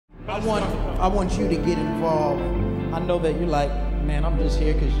I want you to get involved. I know that you're like, man, I'm just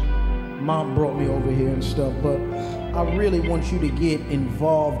here because mom brought me over here and stuff, but I really want you to get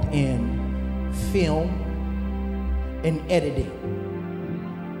involved in film and editing.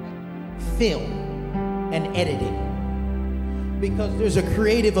 Film and editing. Because there's a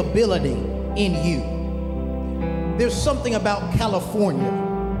creative ability in you. There's something about California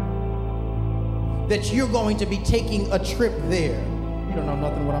that you're going to be taking a trip there. You don't know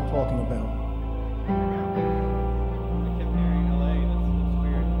nothing what I'm talking about. I kept hearing LA, that's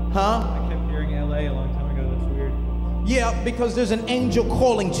weird. Huh? I kept hearing LA a long time ago, that's weird. Yeah, because there's an angel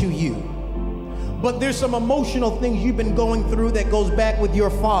calling to you. But there's some emotional things you've been going through that goes back with your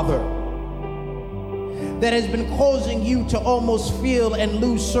father, that has been causing you to almost feel and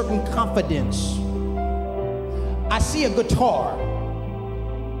lose certain confidence. I see a guitar.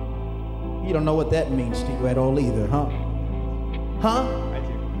 You don't know what that means to you at all either, huh? Huh? I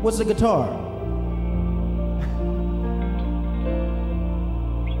do. What's a guitar?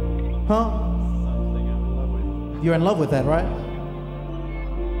 Huh? Something I'm in love with. You're in love with that, right?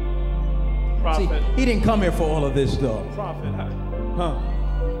 Prophet. See, he didn't come here for all of this, though. Prophet, Huh?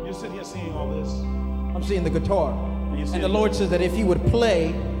 you're sitting here seeing all this. I'm seeing the guitar. You see And the it? Lord says that if he would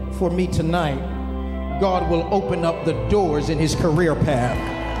play for me tonight, God will open up the doors in his career path.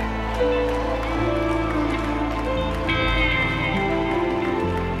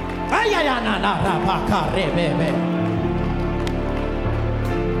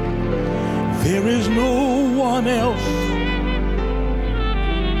 There is no one else.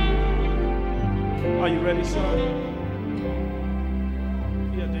 Are you ready, son?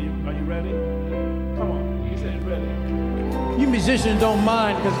 Yeah, are you ready? Come on, he said he's ready. You musicians don't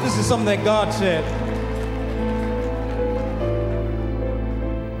mind because this is something that God said.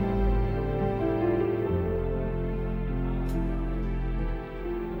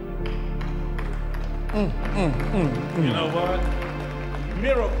 You know what?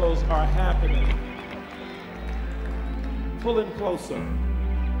 Miracles are happening. Pull in closer.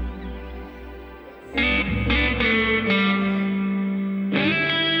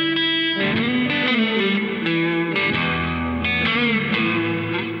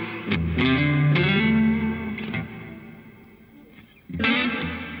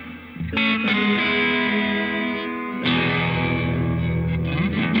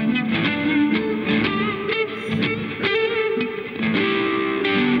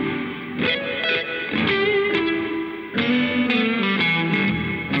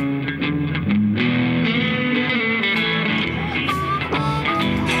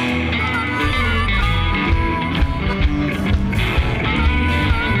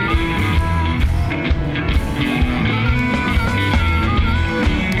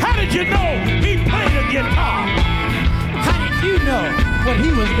 What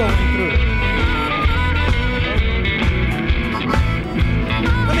he was going through.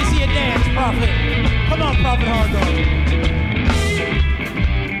 Let me see you dance, Prophet. Come on, Prophet Hargrove.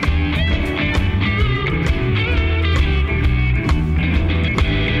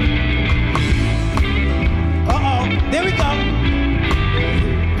 Uh-oh, there we go.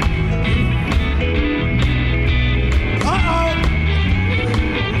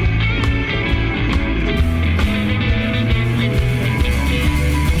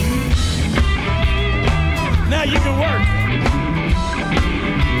 Now you can work.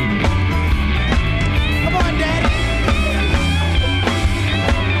 Come on, Daddy.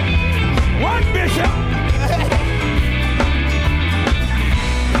 Work, Bishop.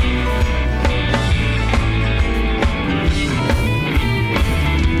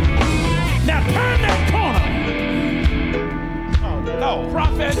 Now turn that corner. Oh, no.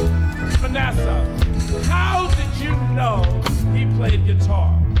 Prophet Manasseh, how did you know he played guitar?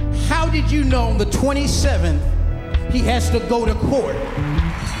 How did you know on the 27th he has to go to court?